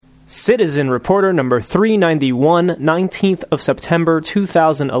Citizen Reporter number 391, 19th of September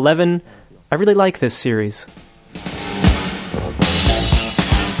 2011. I really like this series.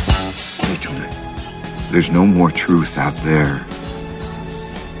 There's no more truth out there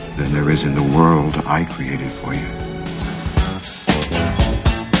than there is in the world I created for you.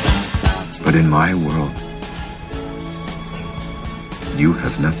 But in my world, you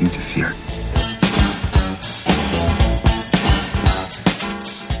have nothing to fear.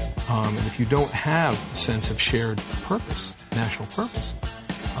 And if you don't have a sense of shared purpose, national purpose,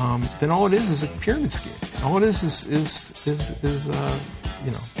 then all it is a pyramid scheme. All it is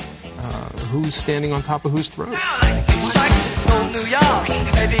who's standing on top of whose throat. New York,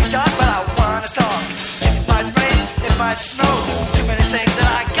 maybe dark, but I wanna talk. It might rain, it might snow. Too many things that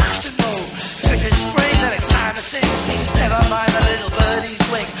I got to know. This is spring, then it's time to sing. Never mind the little birdie's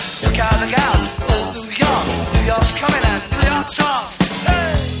wing. Look out, old New York. New York's coming and New York's off.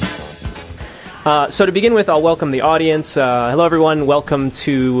 So to begin with, I'll welcome the audience. Hello, everyone. Welcome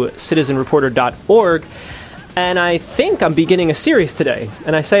to citizenreporter.org. And I think I'm beginning a series today.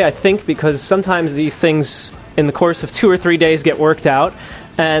 And I say I think because sometimes these things in the course of 2 or 3 days get worked out.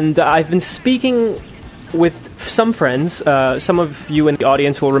 And I've been speaking with some friends. Some of you in the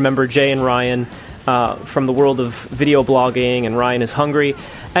audience will remember Jay and Ryan from the world of video blogging, and Ryan is Hungry.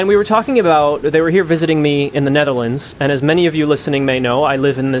 And we were talking about, they were here visiting me in the Netherlands. And as many of you listening may know, I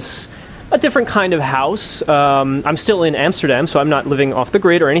live in a different kind of house. I'm still in Amsterdam, so I'm not living off the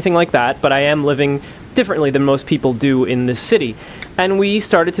grid or anything like that, but I am living differently than most people do in this city. And we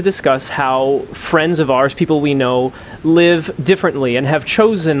started to discuss how friends of ours, people we know, live differently and have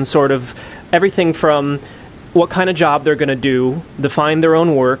chosen sort of everything from what kind of job they're going to do, define their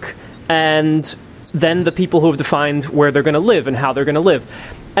own work, and then the people who have defined where they're going to live and how they're going to live.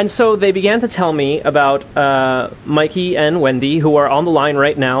 And so they began to tell me about Mikey and Wendy, who are on the line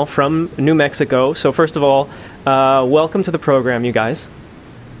right now from New Mexico. So first of all, welcome to the program, you guys.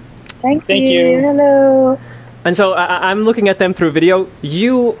 Thank you. Hello. And so I'm looking at them through video.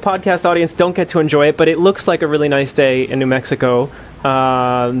 You, podcast audience, don't get to enjoy it, but it looks like a really nice day in New Mexico.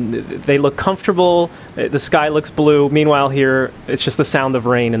 They look comfortable. The sky looks blue. Meanwhile, here, it's just the sound of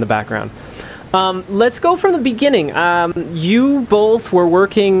rain in the background. Let's go from the beginning. You both were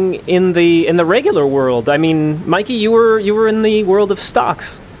working in the regular world. I mean, Mikey, you were in the world of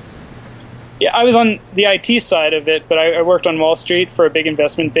stocks. Yeah, I was on the IT side of it, but I worked on Wall Street for a big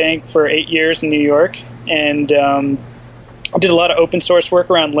investment bank for 8 years in New York, and I did a lot of open source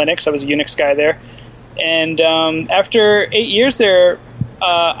work around Linux. I was a Unix guy there. And after 8 years there,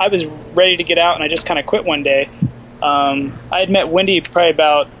 I was ready to get out, and I just kind of quit one day. I had met Wendy probably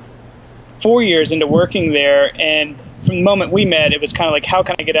about 4 years into working there, and from the moment we met, it was kind of like, how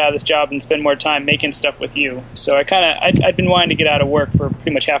can I get out of this job and spend more time making stuff with you? So I'd been wanting to get out of work for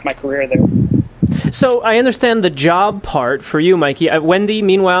pretty much half my career there. So I understand the job part for you, Mikey. Wendy,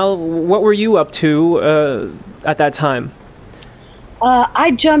 meanwhile, what were you up to at that time?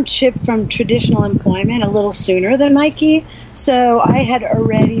 I jumped ship from traditional employment a little sooner than Mikey, so I had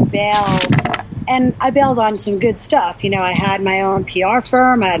already bailed. And I bailed on some good stuff. You know, I had my own PR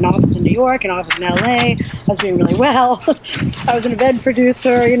firm. I had an office in New York, an office in LA. I was doing really well. I was an event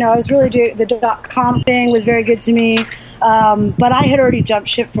producer. You know, I was really doing the .com thing was very good to me. But I had already jumped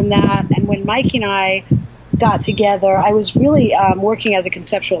ship from that. And when Mikey and I got together, I was really working as a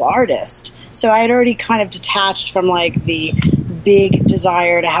conceptual artist. So I had already kind of detached from like the big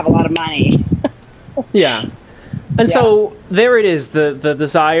desire to have a lot of money. Yeah. And so there it is, the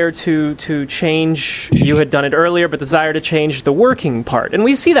desire to change. You had done it earlier, but the desire to change the working part. And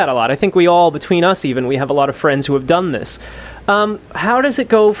we see that a lot. I think we all, between us even, we have a lot of friends who have done this. How does it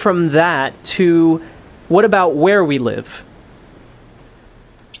go from that to what about where we live?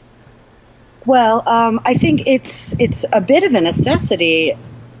 Well, I think it's a bit of a necessity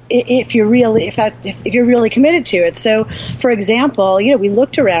if you're really committed to it. So, for example, you know, we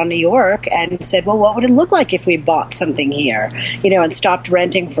looked around New York and said, well, what would it look like if we bought something here, you know, and stopped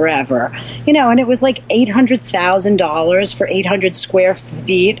renting forever, you know, and it was like $800,000 for 800 square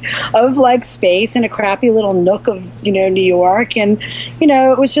feet of like space in a crappy little nook of, you know, New York. And, you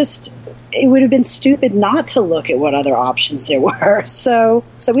know, it would have been stupid not to look at what other options there were. So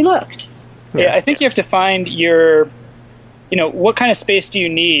we looked. Yeah, I think you have to find your, you know, what kind of space do you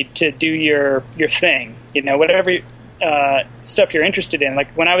need to do your thing? You know, whatever stuff you're interested in.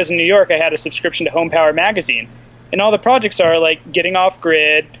 Like when I was in New York, I had a subscription to Home Power magazine, and all the projects are like getting off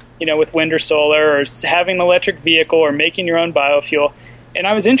grid, you know, with wind or solar, or having an electric vehicle, or making your own biofuel. And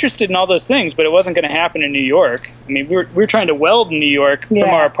I was interested in all those things, but it wasn't going to happen in New York. I mean, we were trying to weld in New York from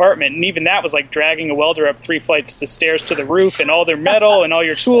our apartment, and even that was like dragging a welder up 3 flights of stairs to the roof, and all their metal and all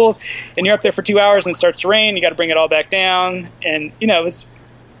your tools, and you're up there for 2 hours, and it starts to rain. You got to bring it all back down, and it was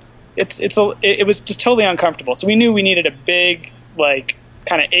just totally uncomfortable. So we knew we needed a big, like,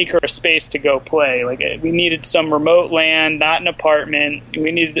 kind of acre of space to go play. Like, we needed some remote land, not an apartment.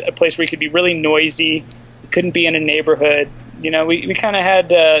 We needed a place where we could be really noisy. We couldn't be in a neighborhood. We kind of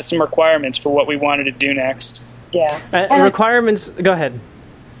had some requirements for what we wanted to do next. Yeah. And requirements, go ahead.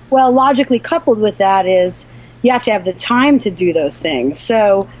 Well, logically coupled with that is you have to have the time to do those things.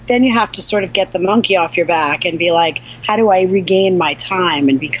 So then you have to sort of get the monkey off your back and be like, how do I regain my time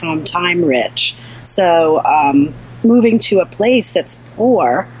and become time rich? So moving to a place that's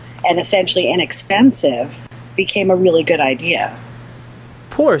poor and essentially inexpensive became a really good idea.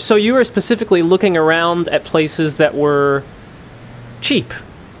 Poor. So you were specifically looking around at places that were cheap.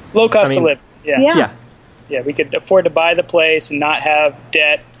 Low cost to live. Yeah. Yeah, we could afford to buy the place and not have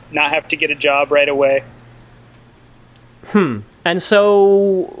debt, not have to get a job right away. And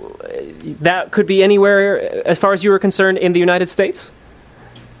so that could be anywhere, as far as you were concerned, in the United States?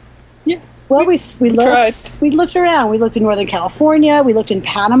 Yeah. Well, we looked around. We looked in Northern California. We looked in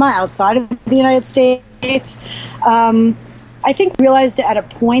Panama, outside of the United States. I think we realized at a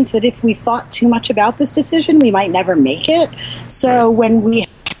point that if we thought too much about this decision, we might never make it. So when we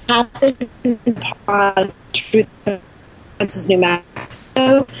happened upon Truth versus New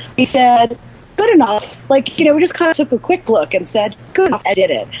Mexico, we said, good enough. Like, we just kind of took a quick look and said, good enough, I did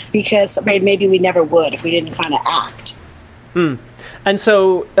it. Because maybe we never would if we didn't kind of act. And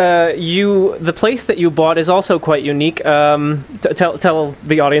so the place that you bought is also quite unique. Tell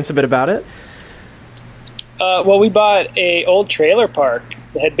the audience a bit about it. Well, we bought a old trailer park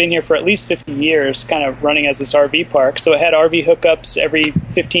that had been here for at least 50 years, kind of running as this RV park. So it had RV hookups every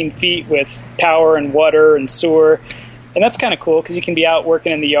 15 feet with power and water and sewer. And that's kind of cool because you can be out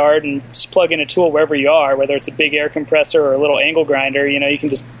working in the yard and just plug in a tool wherever you are, whether it's a big air compressor or a little angle grinder. You can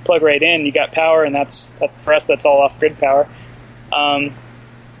just plug right in. You got power, and for us, that's all off-grid power. And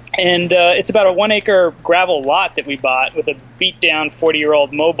it's about a 1 acre gravel lot that we bought with a beat-down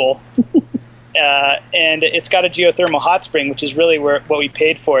 40-year-old mobile. And it's got a geothermal hot spring, which is really what we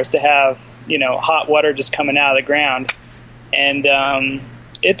paid for, is to have hot water just coming out of the ground. And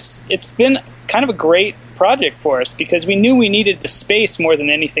it's been kind of a great project for us because we knew we needed the space more than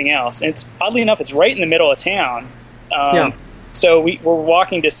anything else. And oddly enough, it's right in the middle of town. So we're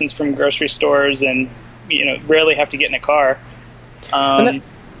walking distance from grocery stores, and rarely have to get in a car.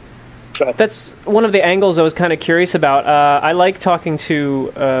 That's one of the angles I was kind of curious about. I like talking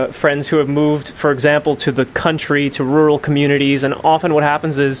to friends who have moved, for example, to the country, to rural communities, and often what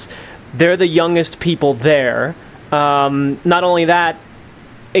happens is they're the youngest people there. Not only that,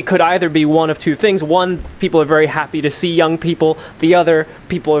 it could either be one of two things. One, people are very happy to see young people. The other,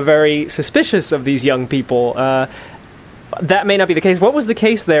 people are very suspicious of these young people. That may not be the case. What was the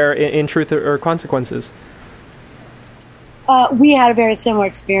case there in Truth or Consequences? We had a very similar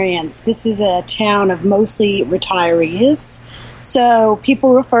experience. This is a town of mostly retirees, so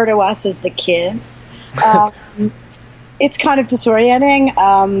people refer to us as the kids. It's kind of disorienting.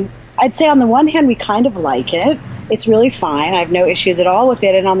 I'd say on the one hand, we kind of like it. It's really fine. I have no issues at all with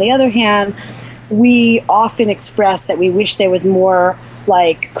it. And on the other hand, we often express that we wish there was more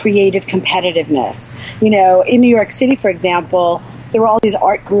like creative competitiveness. In New York City, for example, there were all these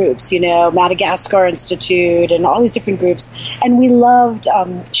art groups, Madagascar Institute and all these different groups. And we loved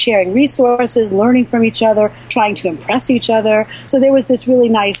sharing resources, learning from each other, trying to impress each other. So there was this really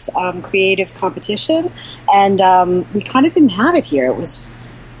nice creative competition. And we kind of didn't have it here. It was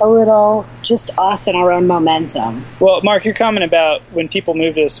a little just us and our own momentum. Well, Mark, your comment about when people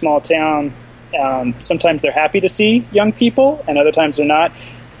move to a small town, sometimes they're happy to see young people and other times they're not.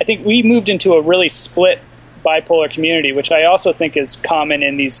 I think we moved into a really split bipolar community, which I also think is common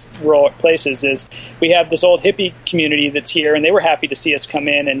in these rural places. Is we have this old hippie community that's here, and they were happy to see us come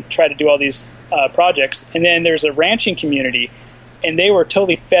in and try to do all these projects. And then there's a ranching community, and they were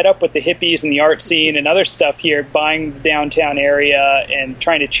totally fed up with the hippies and the art scene and other stuff here, buying the downtown area and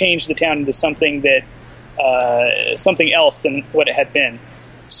trying to change the town into something something else than what it had been.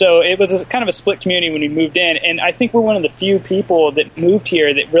 So it was kind of a split community when we moved in, and I think we're one of the few people that moved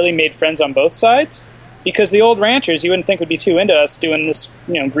here that really made friends on both sides. Because the old ranchers, you wouldn't think would be too into us doing this,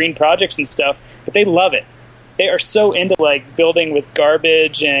 green projects and stuff, but they love it. They are so into like building with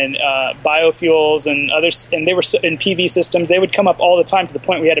garbage and biofuels and others, and they were in PV systems. They would come up all the time to the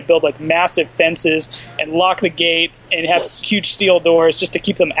point we had to build like massive fences and lock the gate and have huge steel doors just to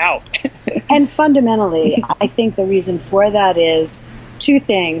keep them out. And fundamentally, I think the reason for that is two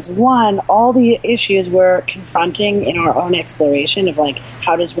things. One, all the issues we're confronting in our own exploration of like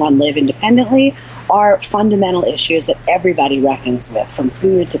how does one live independently are fundamental issues that everybody reckons with, from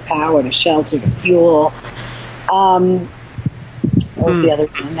food to power to shelter to fuel. What was the other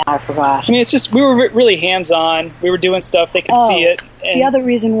reason? Now I forgot. I mean, it's just we were really hands-on. We were doing stuff. They could see it. And the other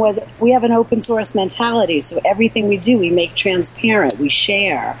reason was we have an open source mentality. So everything we do, we make transparent. We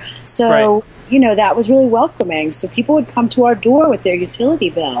share. So, you know, that was really welcoming. So people would come to our door with their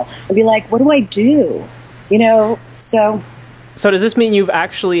utility bill and be like, what do I do? You know, so... So does this mean you've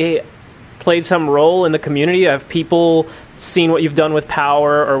actually played some role in the community? Have people seen what you've done with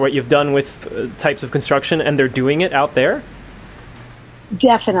power or what you've done with types of construction and they're doing it out there?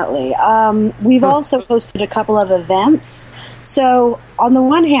 Definitely. We've also hosted a couple of events. So on the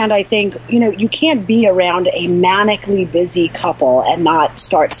one hand, I think, you know, you can't be around a manically busy couple and not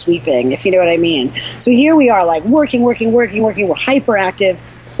start sweeping, if you know what I mean. So here we are, like, working. We're hyperactive.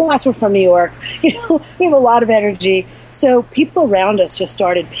 Plus, we're from New York. You know, we have a lot of energy. So people around us just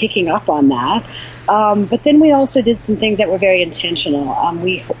started picking up on that. But then we also did some things that were very intentional.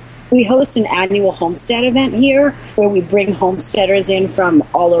 We host an annual homestead event here where we bring homesteaders in from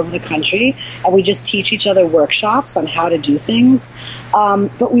all over the country, and we just teach each other workshops on how to do things.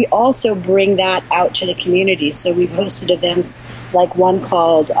 But we also bring that out to the community. So we've hosted events like one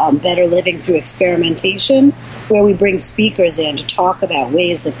called Better Living Through Experimentation, where we bring speakers in to talk about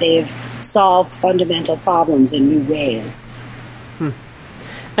ways that they've solved fundamental problems in new ways.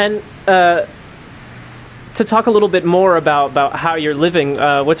 And to talk a little bit more about how you're living,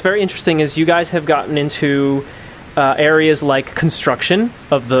 what's very interesting is you guys have gotten into areas like construction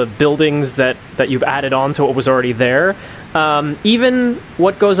of the buildings that you've added on to what was already there. Even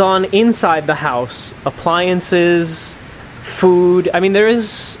what goes on inside the house, appliances, food. I mean, there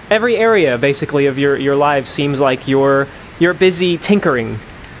is every area basically of your life seems like you're busy tinkering.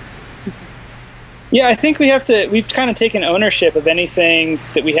 Yeah, I think we've kind of taken ownership of anything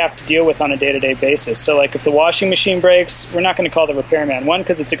that we have to deal with on a day-to-day basis. So, like, if the washing machine breaks, we're not going to call the repairman. One,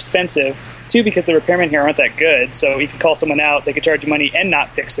 because it's expensive. Two, because the repairmen here aren't that good. So you can call someone out, they could charge you money and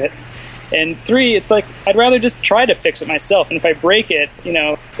not fix it. And three, it's like, I'd rather just try to fix it myself. And if I break it, you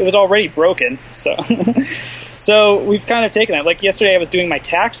know, it was already broken. So so we've kind of taken that. Like, yesterday I was doing my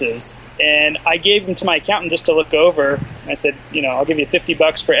taxes, and I gave them to my accountant just to look over. I said, you know, I'll give you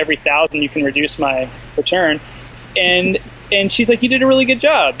 $50 for every 1,000 you can reduce my return. And she's like, you did a really good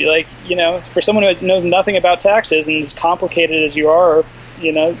job. You're like, you know, for someone who knows nothing about taxes and as complicated as you are,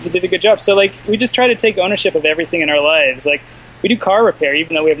 you know, you did a good job. So, like, we just try to take ownership of everything in our lives. Like, we do car repair,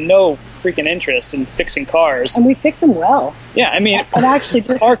 even though we have no freaking interest in fixing cars. And we fix them well. Yeah, I mean, and actually,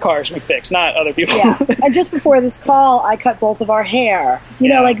 our cars we fix, not other people. Yeah, and just before this call, I cut both of our hair. You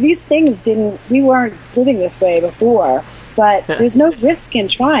know, like, these things we weren't living this way before, but there's no risk in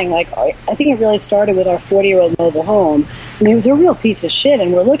trying. Like, I think it really started with our 40-year-old mobile home. I mean, it was a real piece of shit,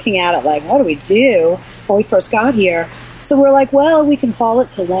 and we're looking at it like, what do we do when we first got here? So we're like, well, we can haul it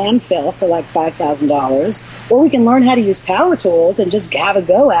to landfill for like $5,000, or we can learn how to use power tools and just have a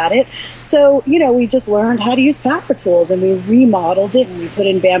go at it. So, you know, we just learned how to use power tools, and we remodeled it, and we put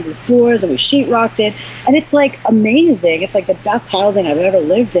in bamboo floors, and we sheetrocked it, and it's like amazing. It's like the best housing I've ever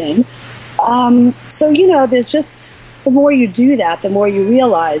lived in. So, you know, there's just, the more you do that, the more you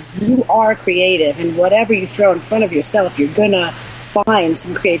realize you are creative, and whatever you throw in front of yourself, you're going to find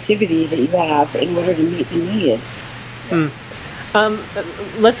some creativity that you have in order to meet the need.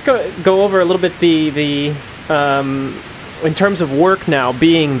 Let's go over a little bit the in terms of work now,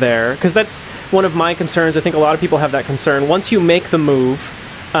 being there, because that's one of my concerns. I think a lot of people have that concern. Once you make the move,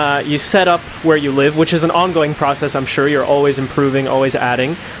 you set up where you live, which is an ongoing process. I'm sure you're always improving, always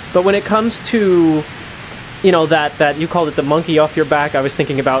adding. But when it comes to, you know, that you called it the monkey off your back, I was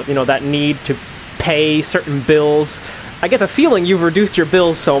thinking about, you know, that need to pay certain bills. I get the feeling you've reduced your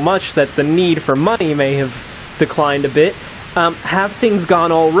bills so much that the need for money may have declined a bit. Have things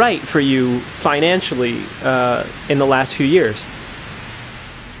gone all right for you financially in the last few years?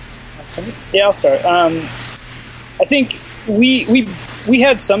 Yeah, I'll start. I think we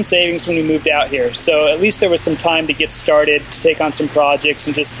had some savings when we moved out here, so at least there was some time to get started, to take on some projects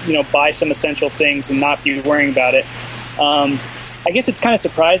and just, you know, buy some essential things and not be worrying about it. I guess it's kind of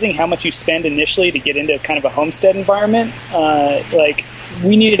surprising how much you spend initially to get into kind of a homestead environment. Like,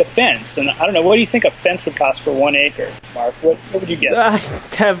 we needed a fence, and I don't know, what do you think a fence would cost for 1 acre, Mark? What would you guess?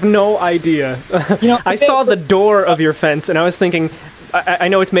 I have no idea. You know, I saw the door of your fence, and I was thinking, I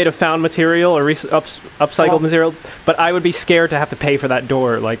know it's made of found material or upcycled material, but I would be scared to have to pay for that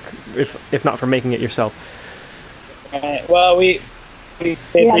door, like, if not for making it yourself. Well, we paid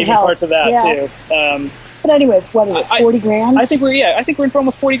for even parts of that, too. But anyway, what is it, 40 grand? I think we're in for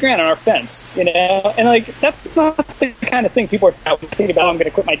almost 40 grand on our fence, you know, and like that's not the kind of thing people are thinking about. I'm going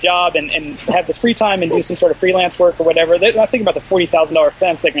to quit my job and have this free time and do some sort of freelance work or whatever. They're not thinking about the $40,000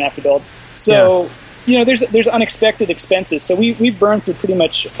 fence they're going to have to build. So, you know, there's unexpected expenses. So we've burned through pretty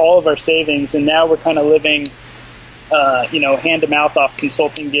much all of our savings, and now we're kind of living, you know, hand to mouth off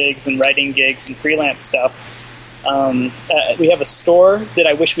consulting gigs and writing gigs and freelance stuff. We have a store that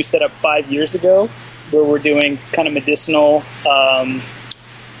I wish we set up 5 years ago, where we're doing kind of medicinal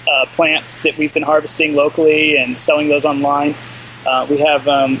plants that we've been harvesting locally and selling those online. We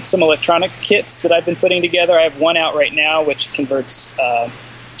have some electronic kits that I've been putting together. I have one out right now which converts,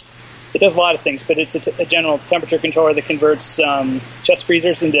 it does a lot of things, but it's a general temperature controller that converts chest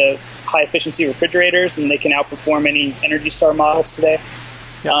freezers into high-efficiency refrigerators, and they can outperform any Energy Star models today.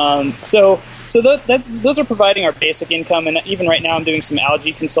 Yep. So those are providing our basic income, and even right now I'm doing some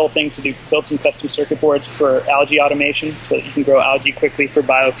algae consulting to build some custom circuit boards for algae automation so that you can grow algae quickly for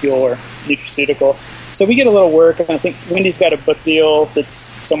biofuel or nutraceutical. So we get a little work, and I think Wendy's got a book deal that's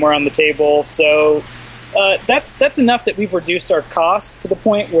somewhere on the table. So that's enough that we've reduced our costs to the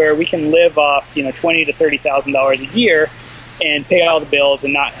point where we can live off, you know, $20,000 to $30,000 a year and pay all the bills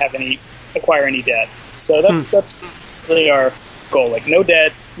and not acquire any debt. So that's really our goal, like no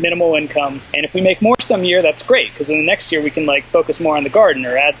debt, minimal income, and if we make more some year, that's great, because then the next year we can like focus more on the garden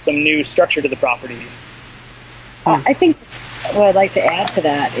or add some new structure to the property. I think what I'd like to add to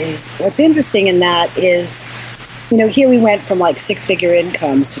that is what's interesting in that is, you know, here we went from like six-figure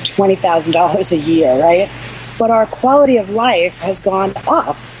incomes to $20,000 a year, right? But our quality of life has gone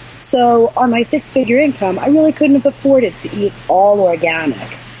up. So on my six-figure income, I really couldn't have afforded to eat all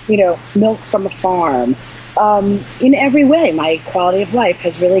organic, you know, milk from a farm. In every way, my quality of life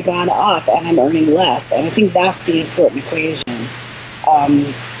has really gone up, and I'm earning less. And I think that's the important equation.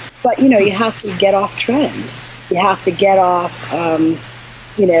 But, you know, you have to get off trend. You have to get off,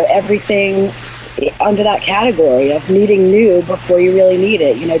 you know, everything under that category of needing new before you really need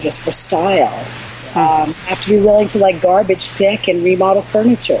it, you know, just for style. You have to be willing to, like, garbage pick and remodel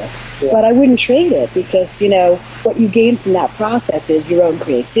furniture. Yeah. But I wouldn't trade it because, you know, what you gain from that process is your own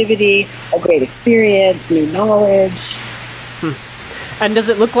creativity, a great experience, new knowledge. And does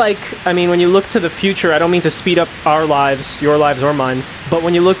it look like, I mean, when you look to the future, I don't mean to speed up our lives, your lives or mine, but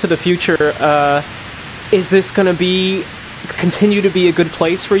when you look to the future, is this going to continue to be a good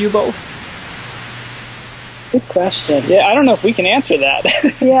place for you both? Good question. Yeah, I don't know if we can answer that.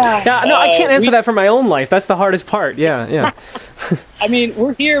 Yeah. No, I can't answer that for my own life. That's the hardest part. Yeah. I mean,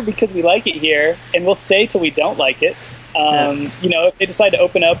 we're here because we like it here, and we'll stay till we don't like it. You know, if they decide to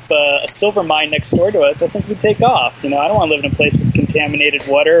open up a silver mine next door to us, I think we'd take off. You know, I don't want to live in a place with contaminated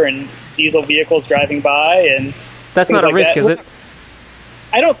water and diesel vehicles driving by. And that's not a risk, is it?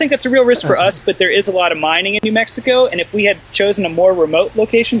 I don't think that's a real risk for us, but there is a lot of mining in New Mexico, and if we had chosen a more remote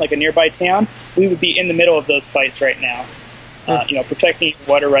location, like a nearby town, we would be in the middle of those fights right now, you know, protecting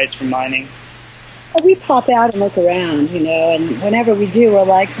water rights from mining. We pop out and look around, you know, and whenever we do, we're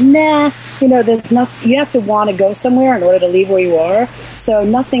like, nah, you know, there's nothing. You have to want to go somewhere in order to leave where you are, so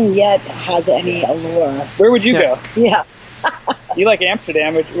nothing yet has any allure. Where would you go? Yeah. You like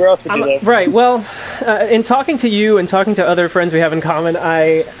Amsterdam, where else would you live? Right, well, in talking to you and talking to other friends we have in common,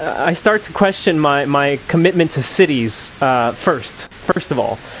 I start to question my commitment to cities first of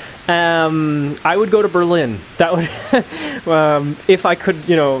all. I would go to Berlin. That would, if I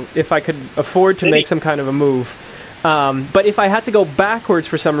could afford to make some kind of a move. But if I had to go backwards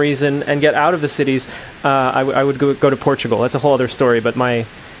for some reason and get out of the cities, I would go to Portugal. That's a whole other story, but my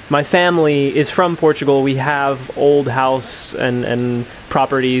family is from Portugal. We have old house and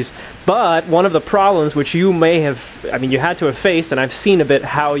properties. But one of the problems which you had to have faced, and I've seen a bit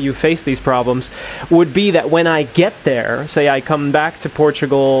how you face these problems, would be that when I get there, say I come back to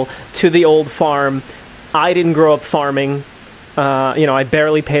Portugal, to the old farm, I didn't grow up farming. I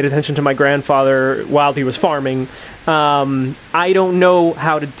barely paid attention to my grandfather while he was farming. I don't know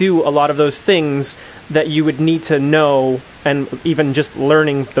how to do a lot of those things that you would need to know, and even just the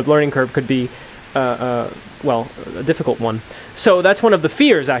learning curve could be, a difficult one. So that's one of the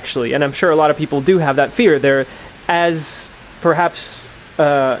fears, actually, and I'm sure a lot of people do have that fear. They're as perhaps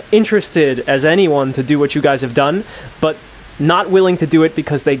interested as anyone to do what you guys have done, but not willing to do it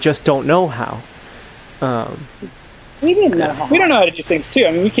because they just don't know how. We didn't know how. We don't know how to do things, too.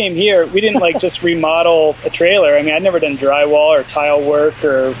 I mean, we came here, we didn't, just remodel a trailer. I mean, I'd never done drywall or tile work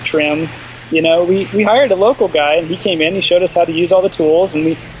or trim. You know, we hired a local guy, and he came in, he showed us how to use all the tools, and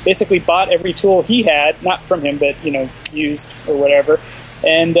we basically bought every tool he had, not from him, but, used or whatever.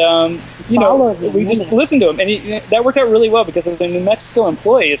 And, follow them. we just listened to him, and that worked out really well because the New Mexico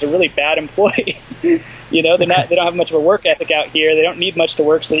employee is a really bad employee. They don't have much of a work ethic out here. They don't need much to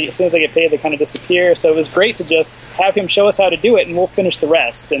work, so as soon as they get paid, they kind of disappear. So it was great to just have him show us how to do it, and we'll finish the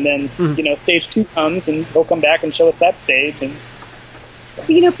rest. And then stage 2 comes, and he'll come back and show us that stage. And so.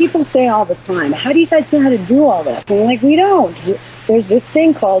 People say all the time, "How do you guys know how to do all this?" And we're like, "We don't. There's this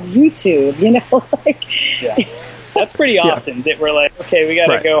thing called YouTube." Yeah. That's pretty often that we're like, okay, we got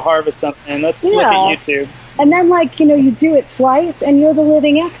to go harvest something. Let's look at YouTube. And then, you do it twice, and you're the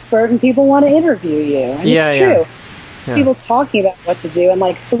living expert, and people want to interview you. And it's true. Yeah. People talking about what to do,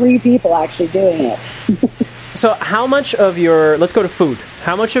 and 3 people actually doing it. So how much of let's go to food.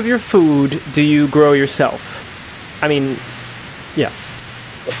 How much of your food do you grow yourself? I mean, yeah.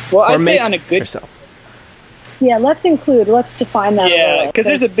 Well, I'd say on a good... yourself. Yeah, let's define that. Yeah, because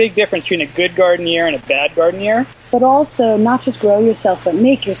there's a big difference between a good garden year and a bad garden year. But also, not just grow yourself, but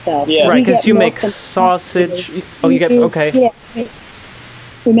make yourself. Yeah. So right, because you make sausage. Oh, you get, okay. Yeah,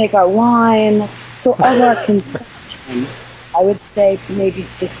 we make our wine. So of our consumption, I would say maybe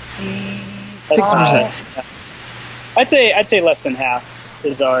 60%. I'd say less than half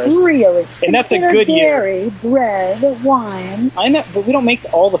is ours. Really? And that's a good dairy, year. bread, wine. I know, but we don't make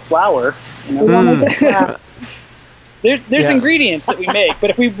all the flour. We don't make the flour. There's ingredients that we make, but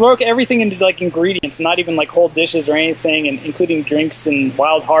if we broke everything into ingredients, not even whole dishes or anything, and including drinks and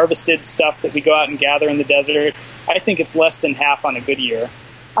wild harvested stuff that we go out and gather in the desert, I think it's less than half on a good year.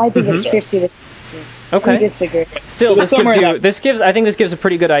 I think it's 50 to 60. Okay. I disagree. Still, I think this gives a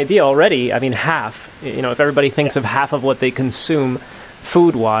pretty good idea already. I mean, half. If everybody thinks of half of what they consume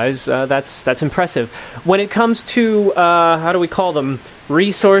food-wise, that's impressive. When it comes to how do we call them?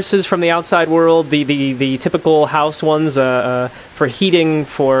 Resources from the outside world, the typical house ones for heating,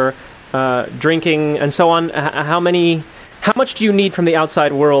 for drinking, and so on. How much do you need from the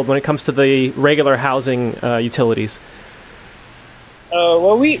outside world when it comes to the regular housing utilities?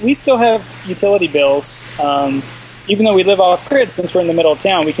 Well, we still have utility bills. Even though we live off grid, since we're in the middle of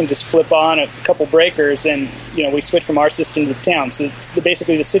town, we can just flip on a couple breakers, and we switch from our system to the town. So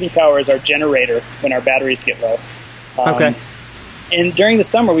basically, the city power is our generator when our batteries get low. Okay. And during the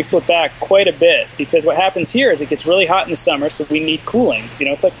summer, we flip back quite a bit because what happens here is it gets really hot in the summer, so we need cooling.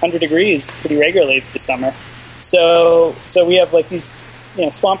 It's 100 degrees pretty regularly this summer. So we have these,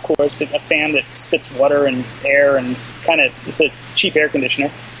 swamp coolers, but a fan that spits water and air and it's a cheap air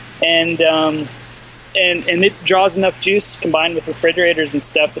conditioner, and it draws enough juice combined with refrigerators and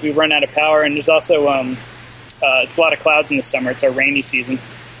stuff that we run out of power. And there's also it's a lot of clouds in the summer. It's our rainy season.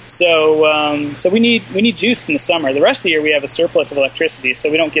 So we need juice in the summer. The rest of the year we have a surplus of electricity, so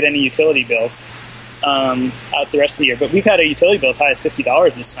we don't get any utility bills out the rest of the year. But we've had a utility bill as high as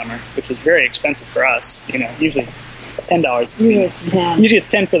 $50 this summer, which was very expensive for us. Usually $10. Usually it's 10. Usually it's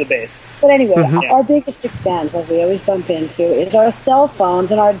 10 for the base. But anyway, our biggest expense, as we always bump into, is our cell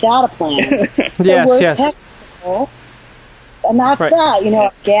phones and our data plans. So Yes, we're yes. technical, and that's Right. that.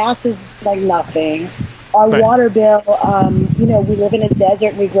 Our gas is nothing. Our Right. water bill, we live in a desert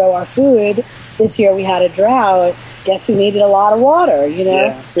and we grow our food. This year we had a drought. Guess we needed a lot of water,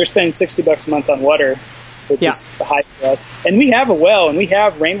 Yeah, so we're spending $60 a month on water, which Yeah. is high for us. And we have a well and we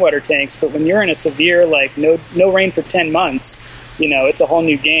have rainwater tanks, but when you're in a severe, no rain for 10 months, it's a whole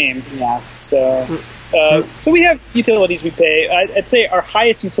new game. Yeah. So we have utilities we pay. I'd say our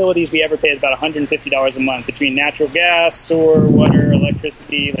highest utilities we ever pay is about $150 a month between natural gas, sewer, water,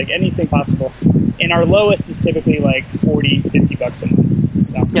 electricity, anything possible. And our lowest is typically $40-50 a month.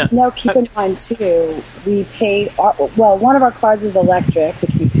 So Yeah. No, keep in mind too, we pay, one of our cars is electric,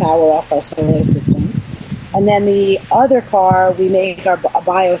 which we power off our solar system. And then the other car we make our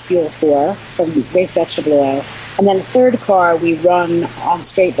biofuel from waste vegetable oil. And then the third car we run on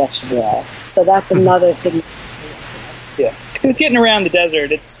straight vegetable oil. So that's another thing. yeah, it's getting around the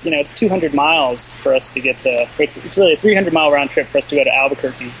desert. It's 200 miles for us to get to. It's really a 300-mile round trip for us to go to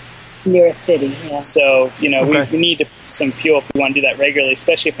Albuquerque. Near a city, yeah. So we Okay. need to put some fuel if we want to do that regularly,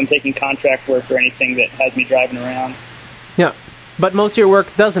 especially if I'm taking contract work or anything that has me driving around. Yeah. But most of your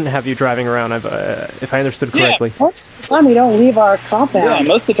work doesn't have you driving around, if I understood correctly. Most of the time we don't leave our compound. Yeah,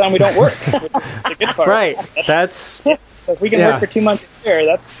 most of the time we don't work, which is the good part. Right. That's if we can work for 2 months a year,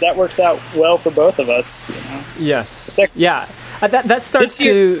 that works out well for both of us. yes. It's Yeah. That starts This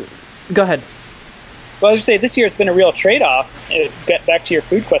year- to... Go ahead. Well, I was going to say, this year it's been a real trade-off, get back to your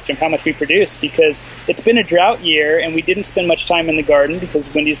food question, how much we produce, because it's been a drought year, and we didn't spend much time in the garden, because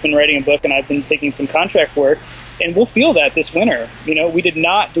Wendy's been writing a book, and I've been taking some contract work, and we'll feel that this winter. We did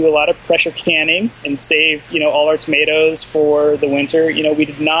not do a lot of pressure canning and save, all our tomatoes for the winter. We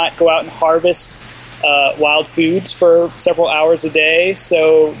did not go out and harvest wild foods for several hours a day.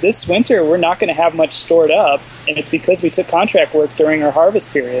 So this winter, we're not going to have much stored up, and it's because we took contract work during our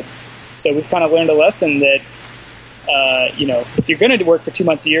harvest period. So we've kind of learned a lesson that, if you're going to work for 2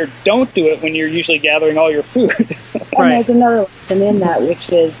 months a year, don't do it when you're usually gathering all your food. And there's another lesson in that, which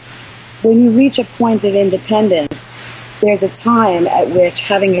is when you reach a point of independence, there's a time at which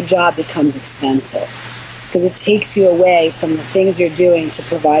having a job becomes expensive because it takes you away from the things you're doing to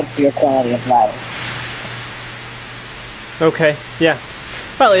provide for your quality of life. Okay, yeah.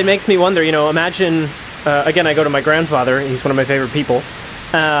 Well, it makes me wonder, imagine, again, I go to my grandfather. He's one of my favorite people.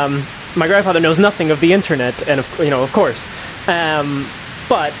 My grandfather knows nothing of the internet, and of course.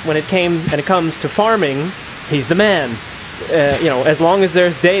 But when it comes to farming, he's the man. As long as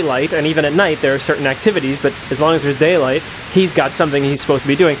there's daylight, and even at night there are certain activities, but as long as there's daylight, he's got something he's supposed to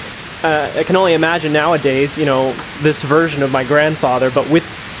be doing. I can only imagine nowadays, this version of my grandfather, but with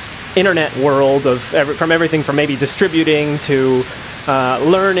internet world from everything from maybe distributing to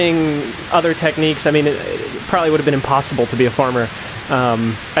learning other techniques. I mean, it probably would have been impossible to be a farmer,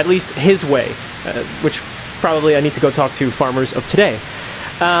 at least his way, which probably I need to go talk to farmers of today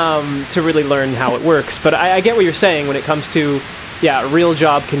to really learn how it works. But I get what you're saying when it comes to, a real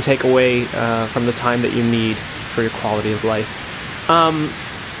job can take away from the time that you need for your quality of life.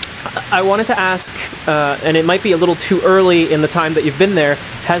 I wanted to ask, and it might be a little too early in the time that you've been there,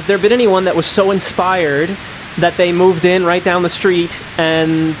 has there been anyone that was so inspired that they moved in right down the street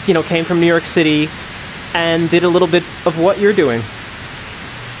and, came from New York City and did a little bit of what you're doing?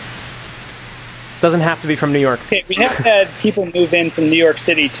 Doesn't have to be from New York. Okay, we have had people move in from New York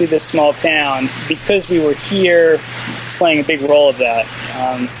City to this small town because we were here playing a big role of that.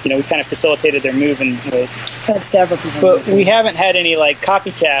 We kind of facilitated their move in ways. Had several people. But we haven't had any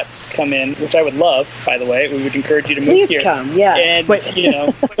copycats come in, which I would love, by the way. We would encourage you to move Please here. Come, yeah. And,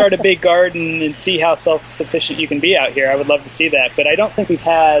 start a big garden and see how self-sufficient you can be out here. I would love to see that. But I don't think we've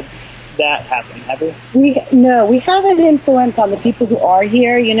had that happen, have we? We have an influence on the people who are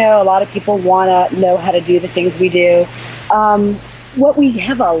here. A lot of people want to know how to do the things we do. What we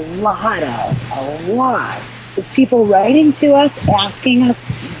have a lot is people writing to us, asking us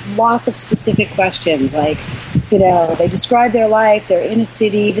lots of specific questions. Like, they describe their life, they're in a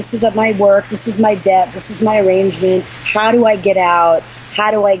city, this is my work, this is my debt, this is my arrangement, how do I get out? How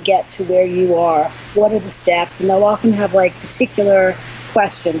do I get to where you are? What are the steps? And they'll often have particular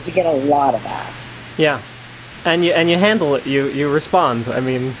questions. We get a lot of that. Yeah, and you handle it. You respond. I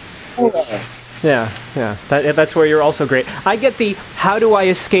mean, always. Yeah. That's where you're also great. I get the "How do I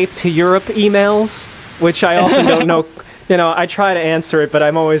escape to Europe?" emails, which I often don't know. I try to answer it, but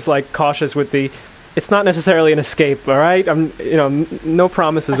I'm always cautious with the. It's not necessarily an escape. All right, I'm. No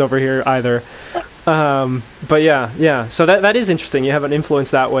promises over here either. But yeah. So that is interesting. You have an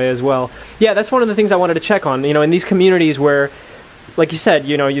influence that way as well. Yeah, that's one of the things I wanted to check on. In these communities where, like you said,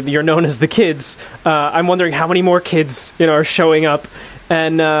 you're known as the kids. I'm wondering how many more kids, are showing up.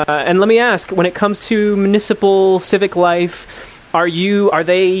 And let me ask, when it comes to municipal civic life, are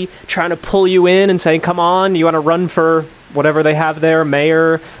they trying to pull you in and saying, "Come on, you want to run for whatever they have there,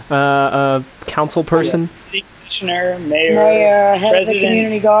 mayor, council person?" City commissioner, mayor, head president. of the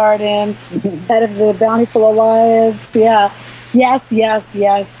community garden, head of the Bountiful Alliance. Yeah. Yes. Yeah,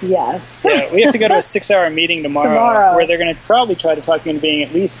 we have to go to a 6-hour meeting tomorrow where they're going to probably try to talk me into being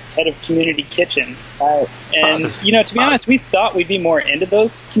at least head of community kitchen. Right. And, to be honest, we thought we'd be more into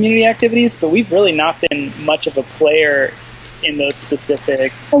those community activities, but we've really not been much of a player in those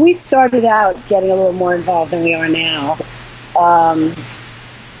specific... Well, we started out getting a little more involved than we are now.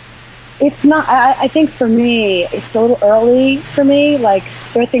 It's not... I think for me, it's a little early for me.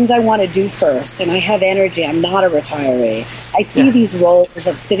 There are things I want to do first, and I have energy. I'm not a retiree. I see these roles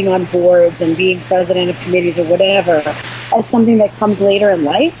of sitting on boards and being president of committees or whatever as something that comes later in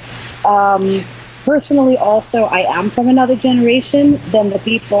life. Personally, also, I am from another generation than the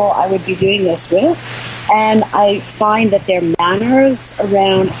people I would be doing this with. And I find that their manners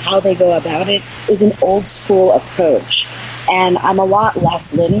around how they go about it is an old school approach. And I'm a lot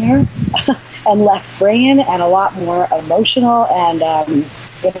less linear and left brain and a lot more emotional and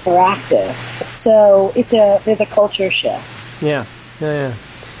interactive. So there's a culture shift. Yeah,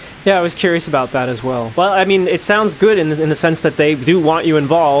 I was curious about that as well. Well, I mean, it sounds good in the sense that they do want you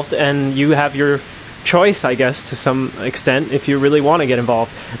involved, and you have your choice, I guess, to some extent, if you really want to get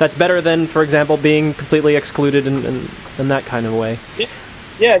involved. That's better than, for example, being completely excluded in that kind of way.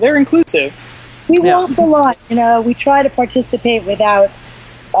 Yeah, they're inclusive. We walk the line. We try to participate without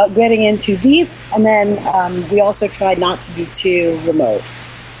getting in too deep, and then we also try not to be too remote.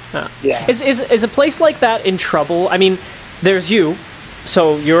 Yeah. Is a place like that in trouble? I mean, there's you,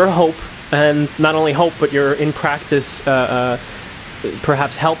 so you're a hope and not only hope, but you're in practice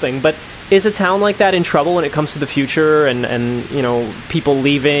perhaps helping. But is a town like that in trouble when it comes to the future and people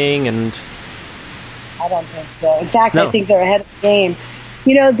leaving and... I don't think so. In fact, No. I think they're ahead of the game.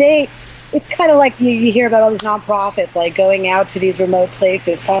 It's kind of like you hear about all these nonprofits like going out to these remote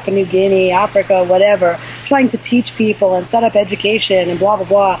places, Papua New Guinea, Africa, whatever, trying to teach people and set up education and blah, blah,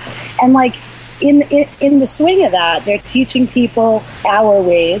 blah. And like in the swing of that, they're teaching people our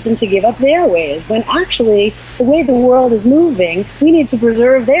ways and to give up their ways, when actually the way the world is moving, we need to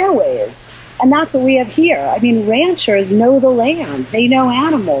preserve their ways. And that's what we have here. I mean, ranchers know the land. They know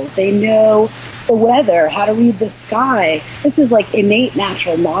animals. They know the weather, how to read the sky. This is like innate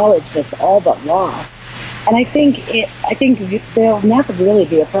natural knowledge that's all but lost. And I think there'll never really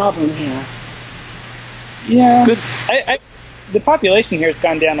be a problem here. Yeah. Good. The population here has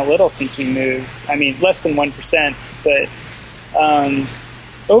gone down a little since we moved. I mean, less than 1%, but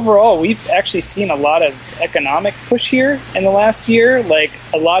overall, we've actually seen a lot of economic push here in the last year. Like,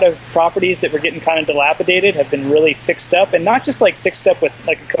 a lot of properties that were getting kind of dilapidated have been really fixed up, and not just like fixed up with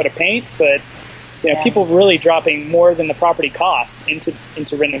like a coat of paint, but people really dropping more than the property cost into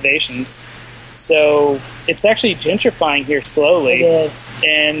renovations. So it's actually gentrifying here slowly. It is.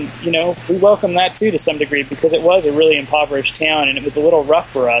 And, we welcome that too to some degree, because it was a really impoverished town and it was a little rough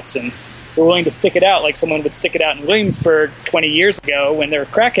for us, and we're willing to stick it out like someone would stick it out in Williamsburg 20 years ago when there were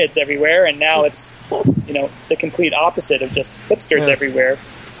crackheads everywhere, and now it's, the complete opposite of just hipsters everywhere.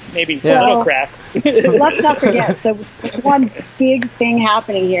 Maybe a little crack. Let's not forget, so there's one big thing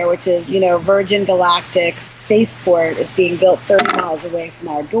happening here, which is, Virgin Galactic's spaceport is being built 30 miles away from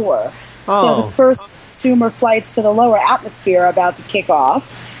our door. Oh. So the first consumer flights to the lower atmosphere are about to kick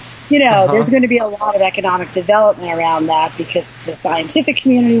off. There's going to be a lot of economic development around that because the scientific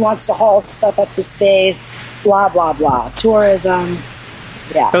community wants to haul stuff up to space, blah, blah, blah. Tourism,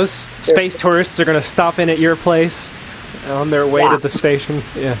 yeah. Those space tourists are going to stop in at your place on their way to the station.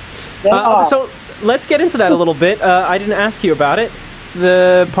 Yeah. So let's get into that a little bit. I didn't ask you about it.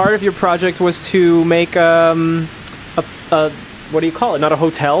 The part of your project was to make a what do you call it? Not a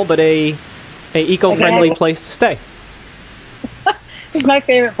hotel, but a eco-friendly place to stay. This is my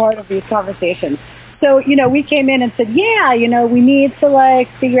favorite part of these conversations. So, we came in and said, we need to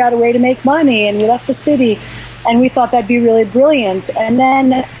figure out a way to make money, and we left the city, and we thought that'd be really brilliant. And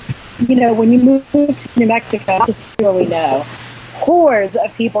then, when you move to New Mexico, just really know, hordes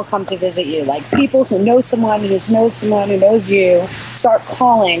of people come to visit you, like people who know someone who knows someone who knows you, start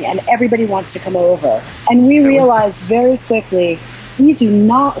calling, and everybody wants to come over. And we realized very quickly, we do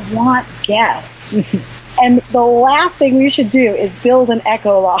not want guests. And the last thing we should do is build an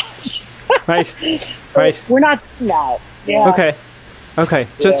eco lodge. Right. We're not doing that. Yeah. Okay.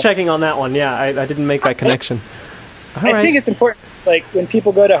 Just checking on that one. Yeah, I didn't make that connection. I think it's important, like, when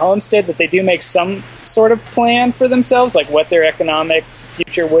people go to Homestead, that they do make some sort of plan for themselves, like what their economic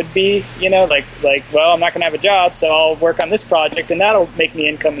future would be, well, I'm not going to have a job, so I'll work on this project, and that'll make me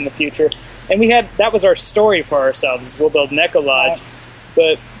income in the future. And that was our story for ourselves. We'll build an eco lodge.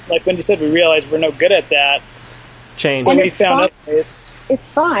 But like Wendy said, we realized we're no good at that. Change. So we found other ways. It's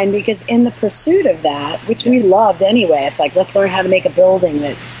fine, because in the pursuit of that, which we loved anyway, it's like, let's learn how to make a building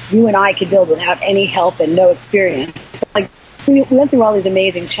that you and I could build without any help and no experience. Like, we went through all these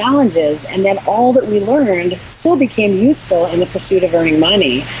amazing challenges, and then all that we learned still became useful in the pursuit of earning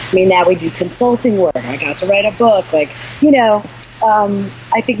money. I mean, now we do consulting work. I got to write a book.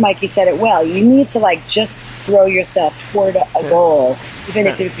 I think Mikey said it well. You need to just throw yourself toward a goal, even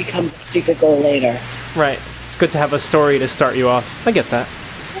if it becomes a stupid goal later. Right. It's good to have a story to start you off. I get that.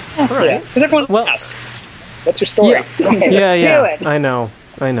 All right. Because everyone will ask, what's your story? Yeah. I know.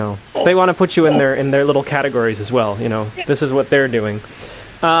 They want to put you in their little categories as well. This is what they're doing.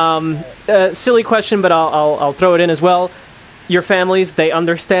 Silly question, but I'll throw it in as well. Your families, they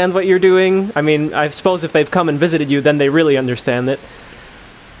understand what you're doing? I mean, I suppose if they've come and visited you, then they really understand it.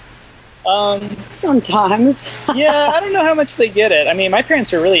 Sometimes. Yeah, I don't know how much they get it. I mean, my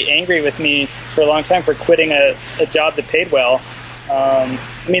parents were really angry with me for a long time for quitting a job that paid well.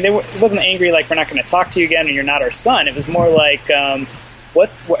 It wasn't angry like, we're not going to talk to you again and you're not our son. It was more like, what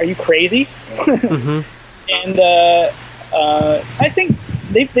are you crazy? Mm-hmm. And I think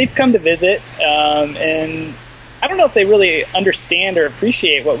they've come to visit, and I don't know if they really understand or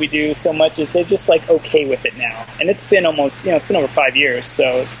appreciate what we do so much as they're just okay with it now. And it's been almost, it's been over 5 years,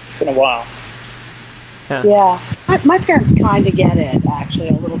 so it's been a while. Yeah. My parents kind of get it, actually,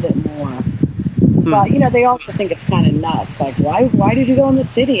 a little bit more. But, they also think it's kind of nuts. Like, why did you go in the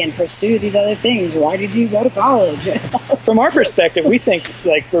city and pursue these other things? Why did you go to college? From our perspective, we think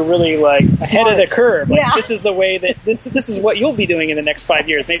like we're really like ahead of the curve. Like, Yeah. this is the way that this is what you'll be doing in the next 5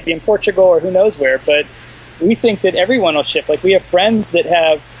 years, maybe in Portugal or who knows where. But we think that everyone will shift. Like, we have friends that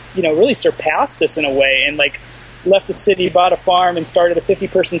have, really surpassed us in a way, and like left the city, bought a farm, and started a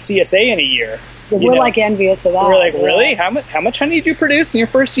 50-person CSA in a year. We're like envious of that. We're like, Yeah. really? How much honey did you produce in your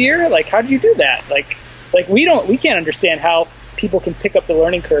first year? Like, how did you do that? Like we can't understand how people can pick up the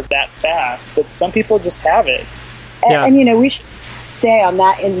learning curve that fast, but some people just have it. Yeah. And we should say in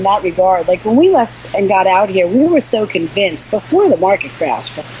that regard, like when we left and got out here, we were so convinced before the market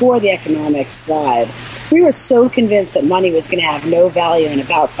crash, before the economic slide, we were so convinced that money was going to have no value in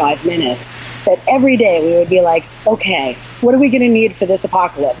about 5 minutes that every day we would be like, okay, what are we going to need for this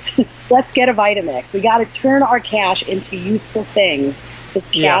apocalypse? Let's get a Vitamix. We got to turn our cash into useful things because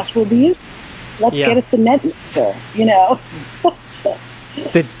cash will be useless. Let's get a cement mixer,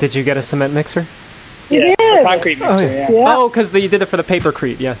 Did you get a cement mixer? Yeah, did. a concrete mixer. yeah. Yeah. Oh, because you did it for the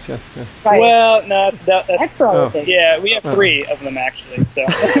papercrete. Yes. Right. Well, no, that's for other oh. things. yeah. We have 3 of them actually, so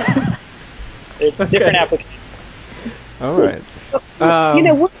they're different applications. All right.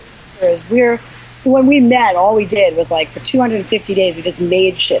 When we met, all we did was like for 250 days, we just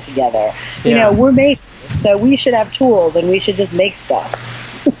made shit together. Yeah. We're makers, so we should have tools and we should just make stuff.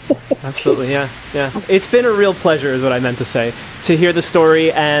 Absolutely, yeah. It's been a real pleasure, is what I meant to say, to hear the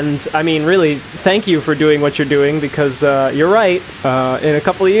story. And I mean, really, thank you for doing what you're doing, because you're right. In a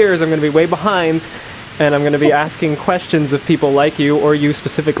couple of years, I'm going to be way behind, and I'm going to be asking questions of people like you, or you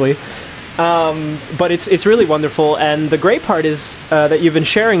specifically. But it's really wonderful, and the great part is that you've been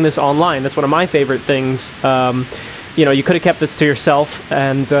sharing this online. That's one of my favorite things. You could have kept this to yourself,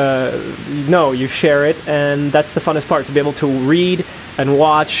 and no, you share it, and that's the funnest part, to be able to read and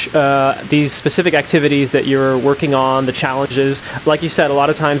watch these specific activities that you're working on, the challenges, like you said, a lot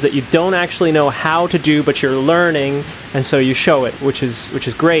of times that you don't actually know how to do, but you're learning, and so you show it, which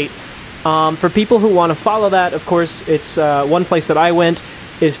is great. For people who want to follow that, of course, it's one place that I went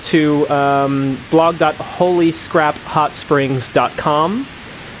is to blog.holyscraphot.springs.com.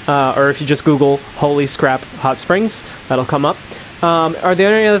 Or if you just Google Holy Scrap Hot Springs, that'll come up. Are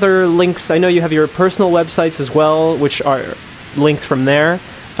there any other links? I know you have your personal websites as well, which are linked from there,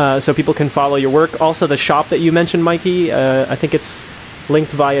 so people can follow your work. Also, the shop that you mentioned, Mikey, I think it's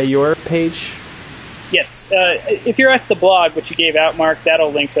linked via your page. Yes, if you're at the blog, which you gave out, Mark,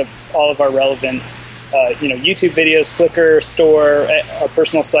 that'll link to all of our relevant, YouTube videos, Flickr, store, our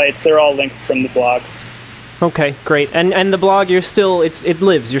personal sites. They're all linked from the blog. Okay, great. And the blog, it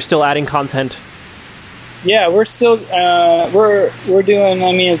lives. You're still adding content. Yeah, we're still we're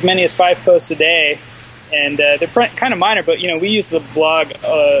doing as many as 5 posts a day, and they're kind of minor, but we use the blog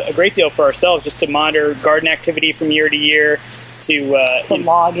a great deal for ourselves, just to monitor garden activity from year to year, to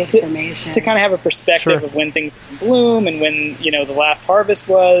log information, to kind of have a perspective of when things bloom and when the last harvest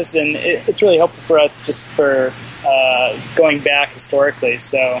was, and it's really helpful for us just for going back historically.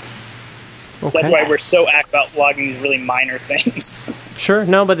 So. Okay. That's why we're so active about logging these really minor things. Sure,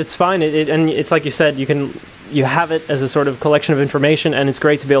 no, but it's fine. And it's like you said, you have it as a sort of collection of information, and it's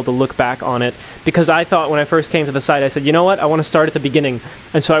great to be able to look back on it. Because I thought when I first came to the site, I said, you know what, I want to start at the beginning.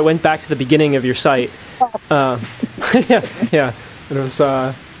 And so I went back to the beginning of your site. Yeah. And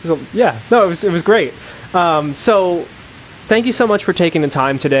it was great. So thank you so much for taking the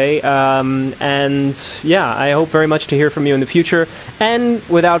time today. And yeah, I hope very much to hear from you in the future. And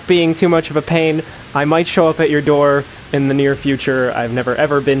without being too much of a pain, I might show up at your door in the near future. I've never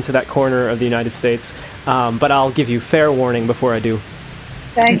ever been to that corner of the United States, but I'll give you fair warning before I do.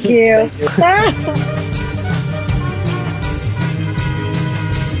 Thank you.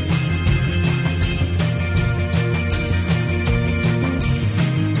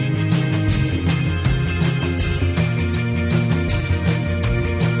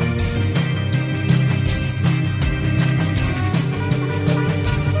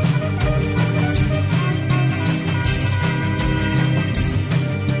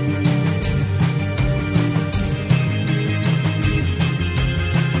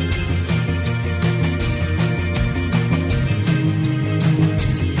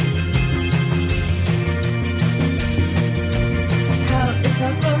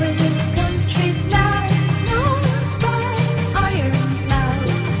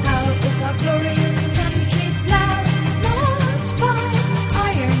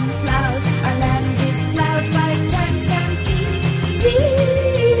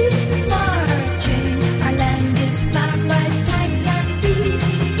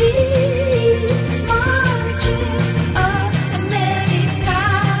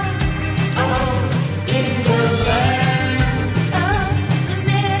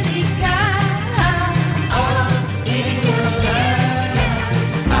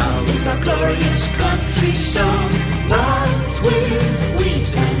 glorious country sown, not with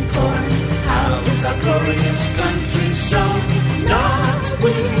wheat and corn. How is our glorious country sown, not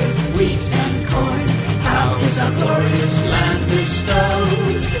with wheat and corn? How is our glorious land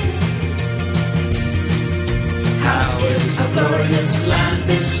bestowed? How is our glorious land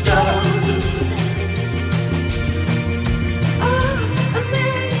bestowed?